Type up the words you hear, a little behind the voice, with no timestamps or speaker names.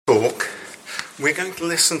We're going to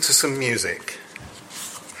listen to some music.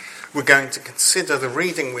 We're going to consider the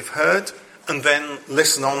reading we've heard and then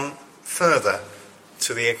listen on further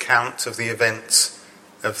to the account of the events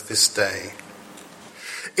of this day.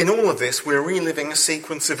 In all of this, we're reliving a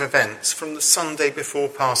sequence of events from the Sunday before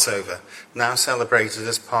Passover, now celebrated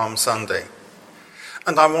as Palm Sunday.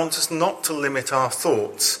 And I want us not to limit our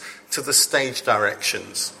thoughts to the stage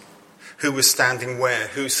directions, who was standing where,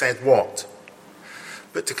 who said what,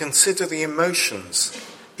 but to consider the emotions,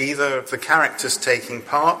 either of the characters taking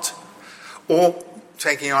part or,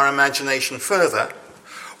 taking our imagination further,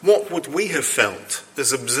 what would we have felt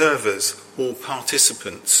as observers or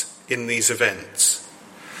participants in these events?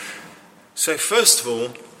 So first of all,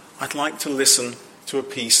 I'd like to listen to a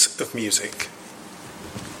piece of music.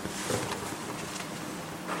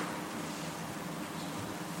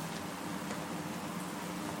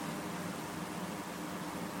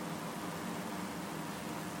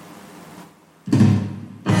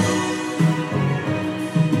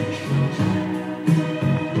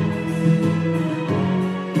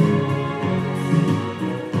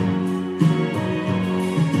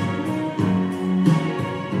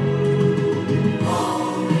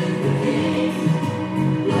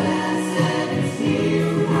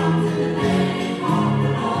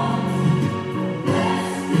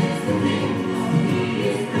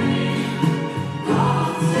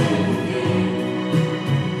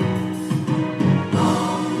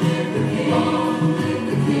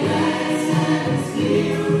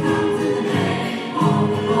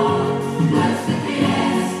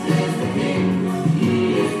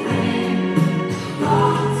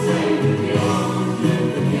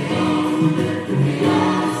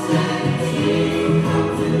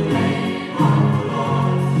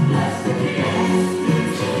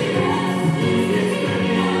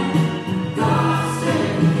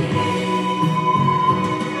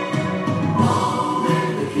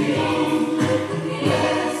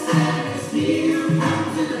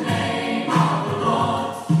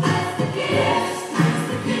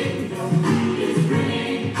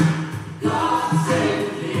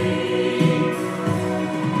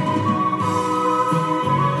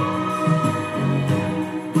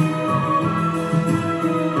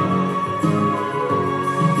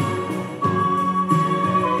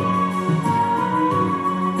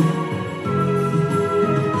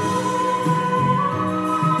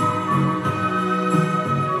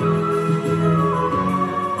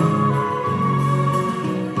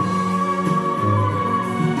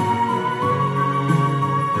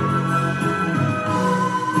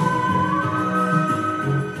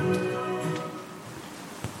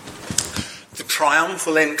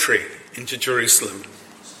 Triumphal entry into Jerusalem.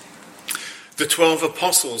 The 12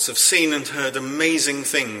 apostles have seen and heard amazing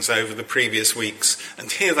things over the previous weeks,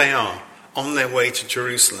 and here they are, on their way to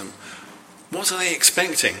Jerusalem. What are they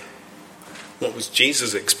expecting? What was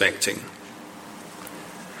Jesus expecting?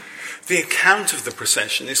 The account of the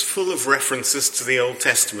procession is full of references to the Old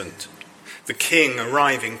Testament. The king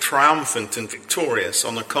arriving triumphant and victorious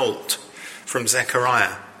on a colt, from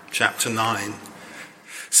Zechariah chapter 9.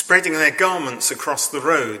 Spreading their garments across the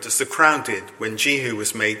road as the crowd did when Jehu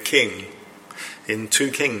was made king, in 2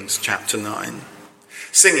 Kings chapter 9.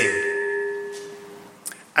 Singing,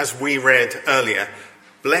 as we read earlier,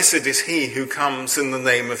 "Blessed is he who comes in the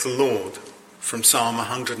name of the Lord," from Psalm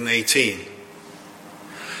 118.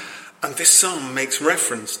 And this psalm makes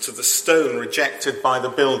reference to the stone rejected by the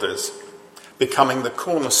builders, becoming the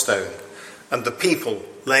cornerstone, and the people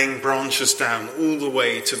laying branches down all the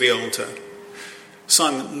way to the altar.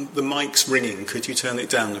 Simon, the mic's ringing. Could you turn it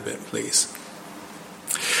down a bit, please?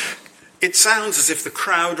 It sounds as if the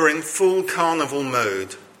crowd are in full carnival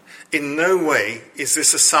mode. In no way is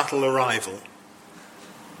this a subtle arrival.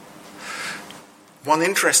 One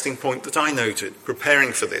interesting point that I noted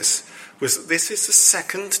preparing for this was that this is the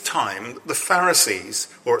second time that the Pharisees,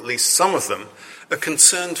 or at least some of them, are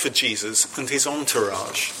concerned for Jesus and his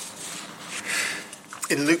entourage.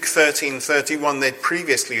 In Luke 13:31, they'd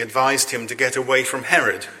previously advised him to get away from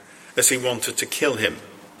Herod, as he wanted to kill him.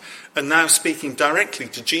 And now speaking directly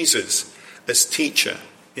to Jesus as teacher,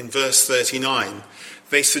 in verse 39,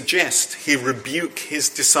 they suggest he rebuke his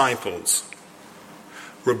disciples.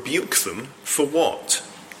 Rebuke them for what?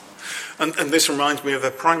 And this reminds me of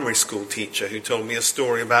a primary school teacher who told me a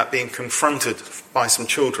story about being confronted by some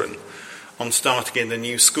children on starting in a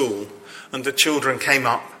new school. And the children came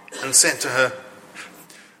up and said to her,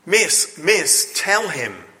 Miss, tell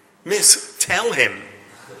him. Miss, tell him.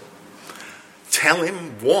 Tell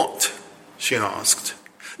him what? She asked.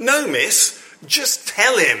 No, miss, just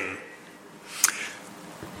tell him.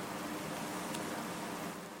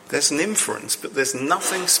 There's an inference, but there's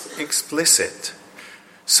nothing explicit.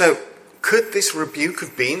 So, could this rebuke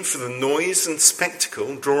have been for the noise and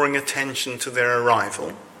spectacle drawing attention to their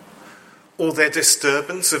arrival? Or their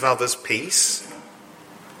disturbance of others' peace?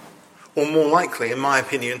 Or more likely, in my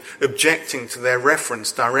opinion, objecting to their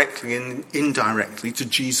reference directly and indirectly to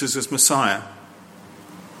Jesus as Messiah?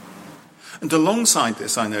 And alongside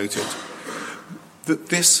this, I noted that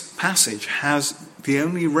this passage has the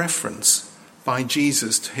only reference by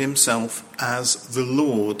Jesus to himself as the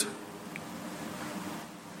Lord.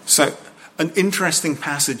 So, an interesting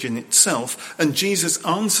passage in itself, and Jesus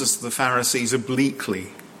answers the Pharisees obliquely.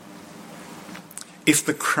 If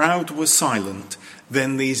the crowd were silent,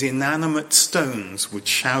 then these inanimate stones would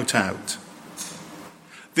shout out.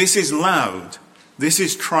 This is loud. This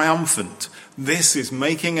is triumphant. This is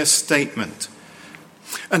making a statement.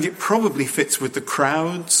 And it probably fits with the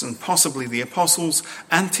crowds and possibly the apostles'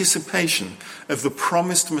 anticipation of the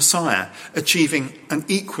promised Messiah achieving an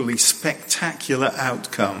equally spectacular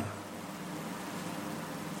outcome.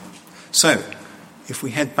 So, if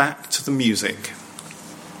we head back to the music.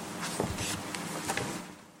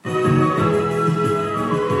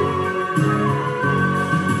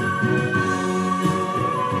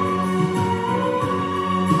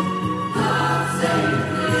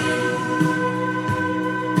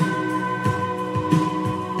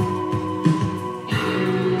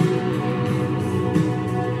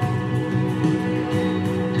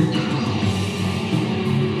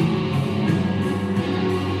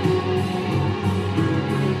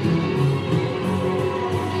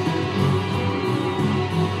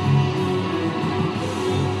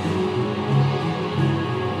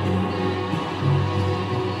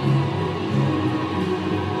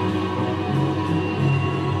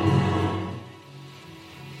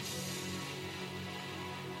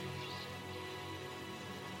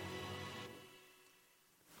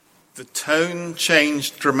 The tone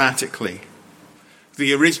changed dramatically.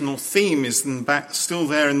 The original theme is still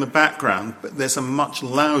there in the background, but there's a much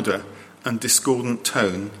louder and discordant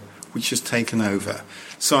tone which has taken over.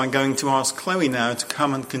 So I'm going to ask Chloe now to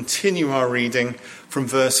come and continue our reading from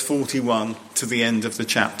verse 41 to the end of the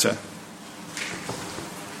chapter.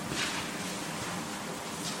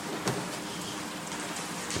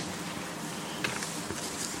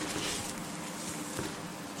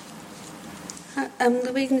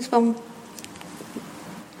 The reading is from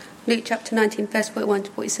Luke chapter 19, verse 41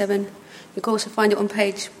 to 47. You can also find it on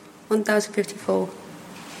page 1054.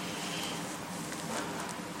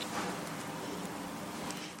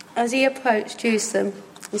 As he approached Jerusalem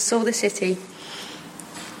and saw the city,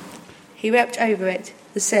 he wept over it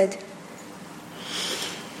and said,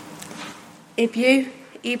 "If you,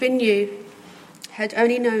 even you, had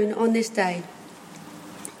only known on this day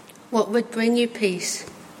what would bring you peace,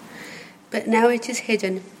 but now it is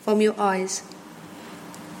hidden from your eyes.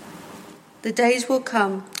 The days will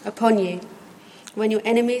come upon you when your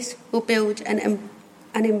enemies will build an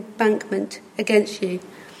embankment against you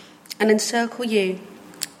and encircle you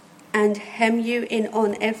and hem you in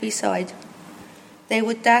on every side. They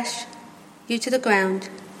will dash you to the ground,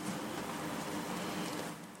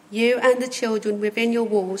 you and the children within your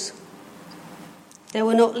walls. They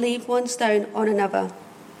will not leave one stone on another,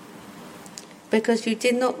 because you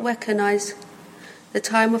did not recognize the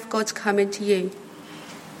time of God's coming to you."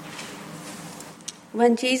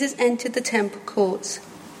 When Jesus entered the temple courts,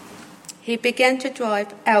 he began to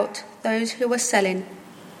drive out those who were selling.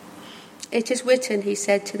 "It is written," he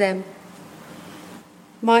said to them,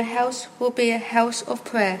 "My house will be a house of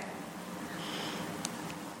prayer,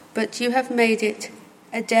 but you have made it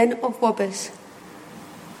a den of robbers."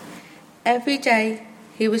 Every day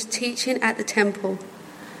he was teaching at the temple,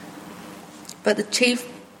 but the chief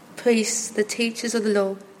priests, the teachers of the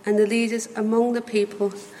law, and the leaders among the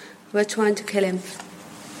people were trying to kill him.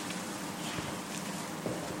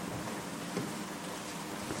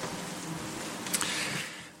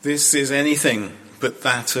 This is anything but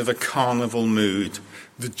that of a carnival mood,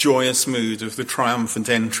 the joyous mood of the triumphant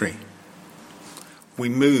entry. We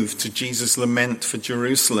move to Jesus' lament for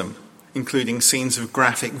Jerusalem, including scenes of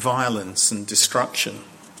graphic violence and destruction.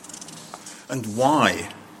 And why?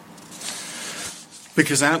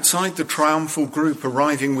 Because outside the triumphal group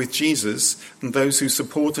arriving with Jesus and those who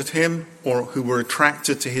supported him or who were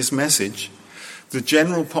attracted to his message, the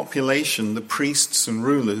general population, the priests and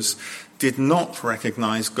rulers, did not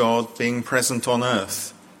recognize God being present on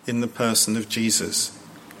earth in the person of Jesus.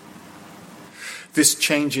 This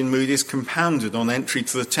change in mood is compounded on entry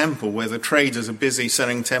to the temple, where the traders are busy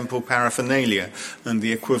selling temple paraphernalia and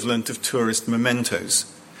the equivalent of tourist mementos.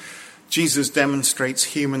 Jesus demonstrates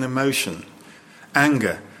human emotion,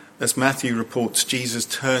 anger, as Matthew reports Jesus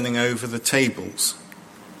turning over the tables.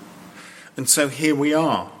 And so here we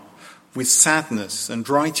are, with sadness and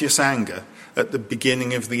righteous anger at the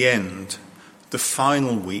beginning of the end, the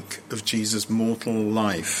final week of Jesus' mortal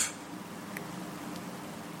life.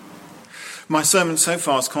 My sermon so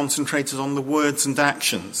far has concentrated on the words and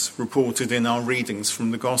actions reported in our readings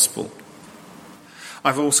from the Gospel.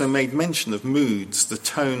 I've also made mention of moods, the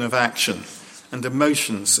tone of action, and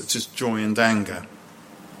emotions such as joy and anger.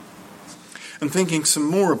 And thinking some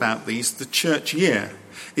more about these, the church year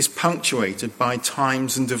is punctuated by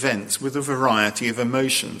times and events with a variety of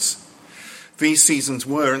emotions. These seasons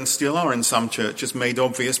were and still are in some churches made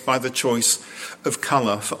obvious by the choice of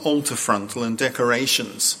colour for altar frontal and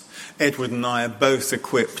decorations. Edward and I are both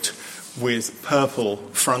equipped with purple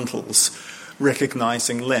frontals,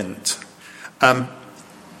 recognising Lent. And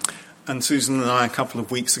Susan and I, a couple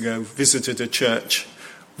of weeks ago, visited a church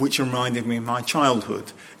which reminded me of my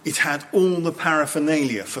childhood. It had all the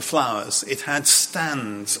paraphernalia for flowers. It had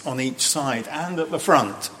stands on each side and at the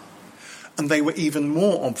front. And they were even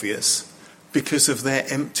more obvious because of their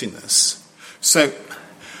emptiness. So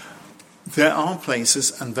there are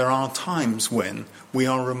places and there are times when we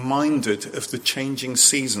are reminded of the changing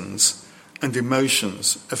seasons and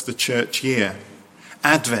emotions of the church year.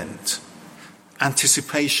 Advent,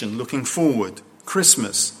 anticipation, looking forward,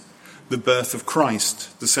 Christmas, the birth of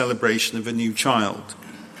Christ, the celebration of a new child.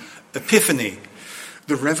 Epiphany,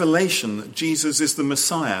 the revelation that Jesus is the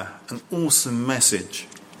Messiah, an awesome message.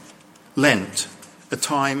 Lent, a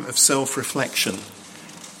time of self-reflection.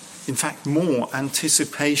 In fact, more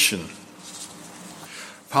anticipation.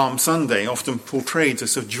 Palm Sunday, often portrayed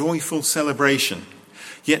as a joyful celebration.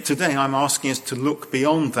 Yet today I'm asking us to look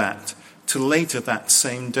beyond that, to later that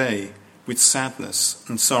same day, with sadness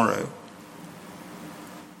and sorrow.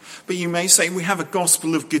 But you may say, we have a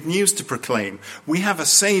gospel of good news to proclaim. We have a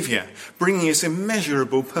Saviour bringing us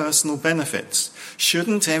immeasurable personal benefits.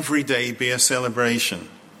 Shouldn't every day be a celebration?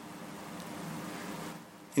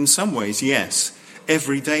 In some ways, yes.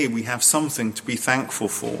 Every day we have something to be thankful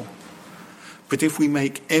for. But if we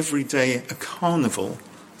make every day a carnival,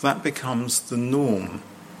 that becomes the norm.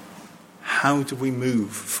 How do we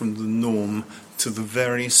move from the norm to the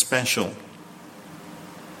very special?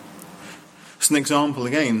 As an example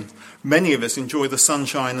again, many of us enjoy the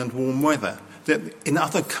sunshine and warm weather. In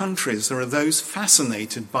other countries, there are those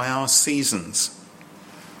fascinated by our seasons.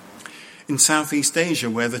 In Southeast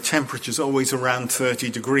Asia, where the temperature is always around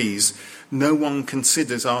 30 degrees, no one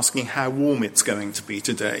considers asking how warm it's going to be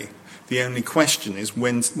today. The only question is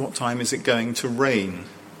what time is it going to rain?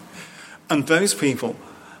 And those people,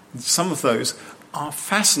 some of those, are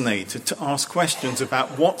fascinated to ask questions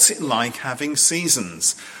about what's it like having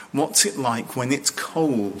seasons? What's it like when it's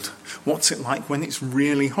cold? What's it like when it's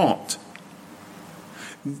really hot?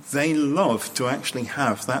 They love to actually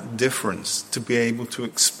have that difference, to be able to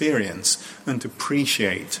experience and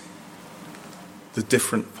appreciate the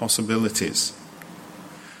different possibilities.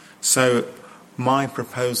 So my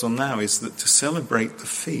proposal now is that to celebrate the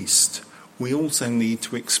feast, we also need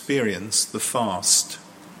to experience the fast.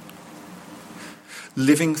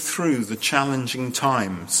 Living through the challenging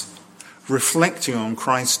times, reflecting on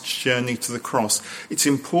Christ's journey to the cross, it's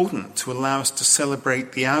important to allow us to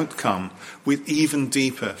celebrate the outcome with even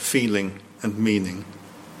deeper feeling and meaning.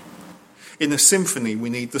 In a symphony, we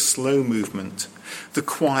need the slow movement, the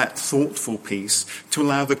quiet, thoughtful piece, to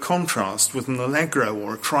allow the contrast with an allegro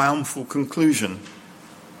or a triumphal conclusion.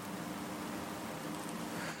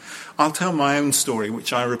 I'll tell my own story,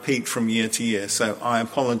 which I repeat from year to year, so I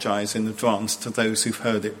apologise in advance to those who've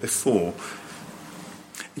heard it before.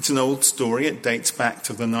 It's an old story, it dates back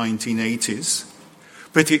to the 1980s,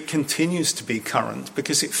 but it continues to be current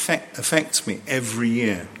because it affects me every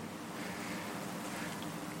year.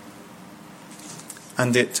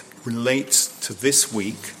 And it relates to this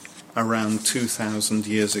week around 2,000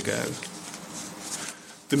 years ago.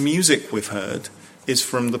 The music we've heard is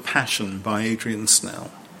from The Passion by Adrian Snell.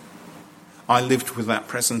 I lived with that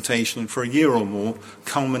presentation for a year or more,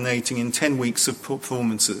 culminating in 10 weeks of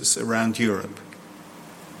performances around Europe.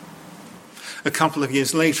 A couple of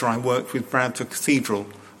years later, I worked with Bradford Cathedral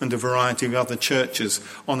and a variety of other churches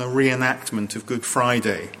on a reenactment of Good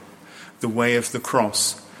Friday, The Way of the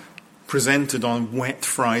Cross, presented on wet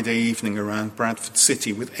Friday evening around Bradford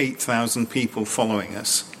City with 8,000 people following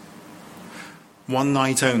us. One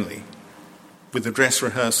night only, with a dress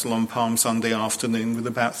rehearsal on Palm Sunday afternoon with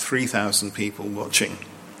about 3,000 people watching.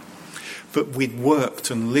 But we'd worked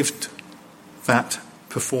and lived that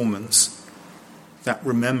performance, that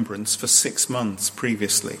remembrance, for 6 months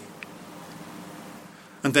previously.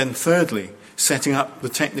 And then thirdly, setting up the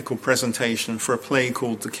technical presentation for a play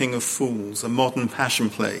called The King of Fools, a modern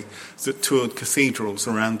passion play that toured cathedrals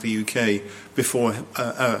around the UK before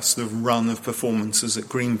a sort of run of performances at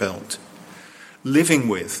Greenbelt. Living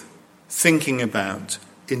with, thinking about,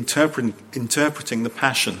 interpreting the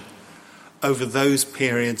Passion over those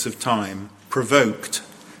periods of time provoked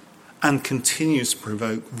and continues to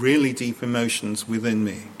provoke really deep emotions within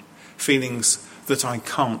me, feelings that I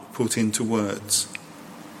can't put into words.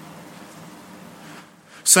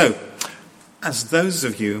 So, as those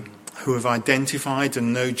of you who have identified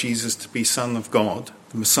and know Jesus to be Son of God,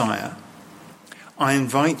 the Messiah, I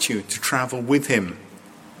invite you to travel with him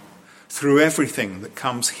through everything that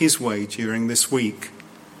comes his way during this week.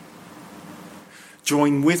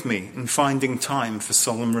 Join with me in finding time for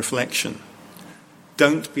solemn reflection.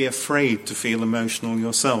 Don't be afraid to feel emotional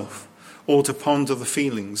yourself or to ponder the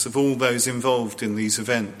feelings of all those involved in these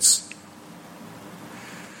events.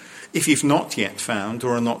 If you've not yet found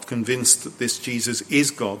or are not convinced that this Jesus is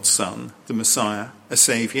God's Son, the Messiah, a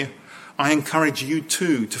Saviour, I encourage you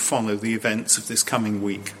too to follow the events of this coming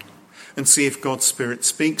week and see if God's Spirit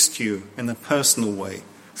speaks to you in a personal way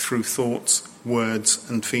through thoughts, words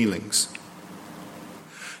and feelings.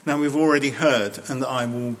 Now we've already heard, and I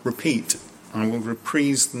will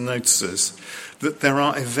reprise the notices, that there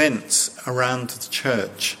are events around the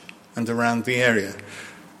church and around the area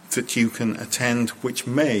that you can attend which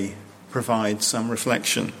may provide some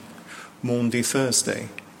reflection. Maundy Thursday,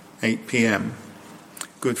 8 p.m.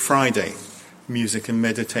 Good Friday, music and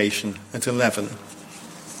meditation at 11.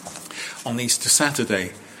 On Easter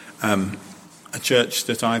Saturday, a church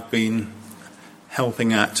that I've been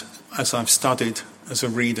helping at as I've studied as a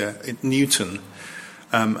reader at Newton,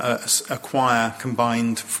 a choir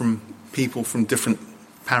combined from people from different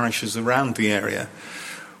parishes around the area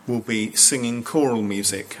will be singing choral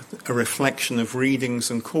music, a reflection of readings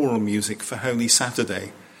and choral music for Holy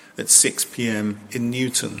Saturday at 6 p.m. in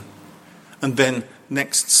Newton. And then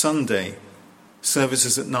next Sunday,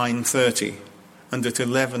 services at 9:30, and at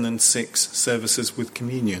 11 and 6, services with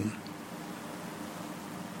communion.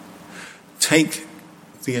 Take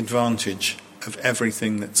the advantage of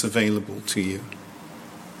everything that's available to you.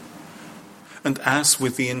 And as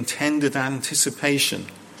with the intended anticipation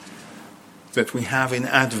that we have in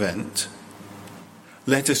Advent,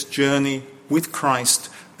 let us journey with Christ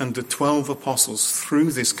and the 12 apostles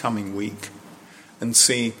through this coming week and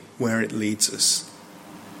see where it leads us.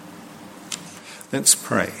 Let's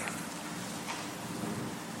pray.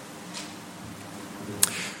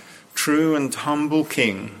 True and humble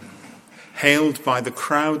King, hailed by the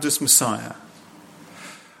crowd as Messiah,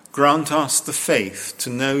 grant us the faith to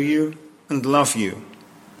know you and love you,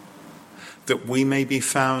 that we may be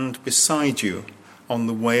found beside you on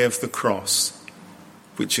the way of the cross,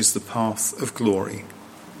 which is the path of glory.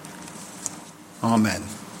 Amen.